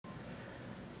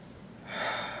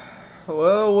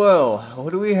Well, what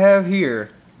do we have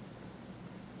here?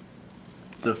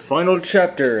 The final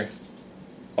chapter,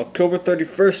 October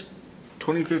 31st,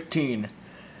 2015.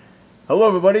 Hello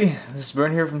everybody, this is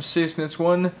Bern here from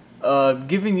SysNits1,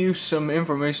 giving you some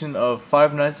information of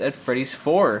Five Nights at Freddy's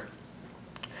 4.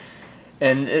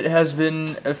 And it has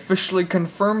been officially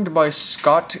confirmed by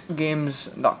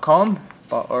ScottGames.com,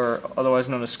 or otherwise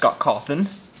known as Scott Cawthon.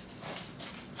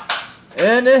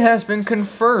 And it has been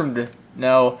confirmed.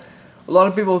 Now, a lot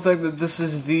of people think that this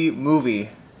is the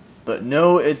movie, but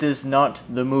no, it is not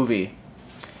the movie.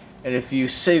 And if you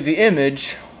save the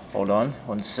image, hold on,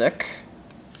 one sec.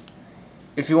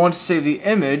 If you want to save the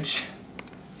image,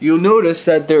 you'll notice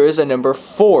that there is a number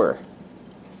 4.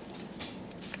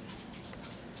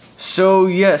 So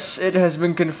yes, it has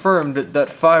been confirmed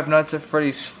that Five Nights at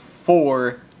Freddy's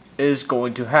 4 is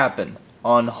going to happen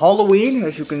on Halloween,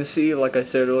 as you can see, like I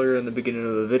said earlier in the beginning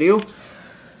of the video.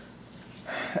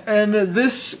 And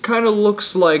this kind of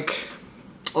looks like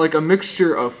a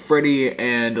mixture of Freddy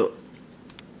and...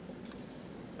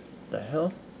 the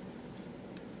hell?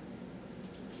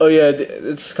 Oh yeah,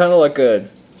 it's kind of like a...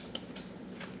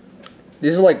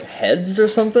 these are like heads or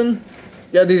something?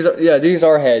 Yeah, these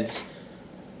are heads.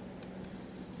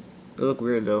 They look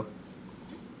weird though.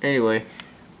 Anyway,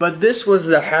 but this was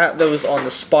the hat that was on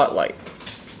the spotlight.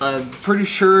 I'm pretty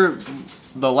sure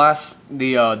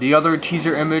the other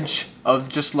teaser image of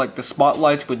just like the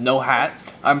spotlights with no hat,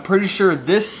 I'm pretty sure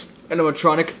this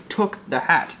animatronic took the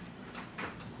hat.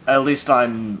 At least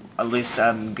I'm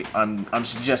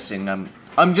suggesting, I'm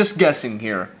just guessing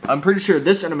here. I'm pretty sure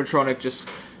this animatronic just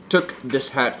took this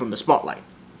hat from the spotlight.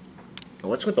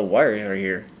 What's with the wires right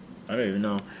here? I don't even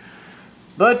know.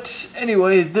 But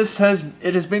anyway, it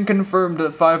has been confirmed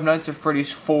that Five Nights at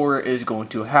Freddy's 4 is going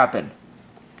to happen.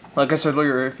 Like I said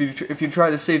earlier, if you try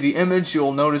to save the image,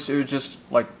 you'll notice it was just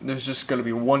like there's just going to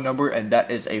be one number, and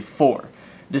that is a 4.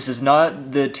 This is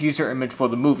not the teaser image for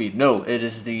the movie. No, it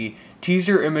is the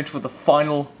teaser image for the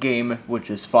final game, which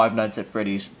is Five Nights at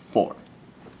Freddy's 4.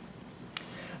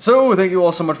 So, thank you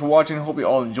all so much for watching. Hope you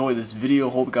all enjoyed this video.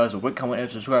 Hope you guys will like, comment,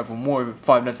 and subscribe for more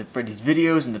Five Nights at Freddy's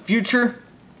videos in the future.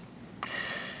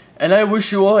 And I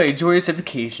wish you all a joyous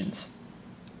vacations.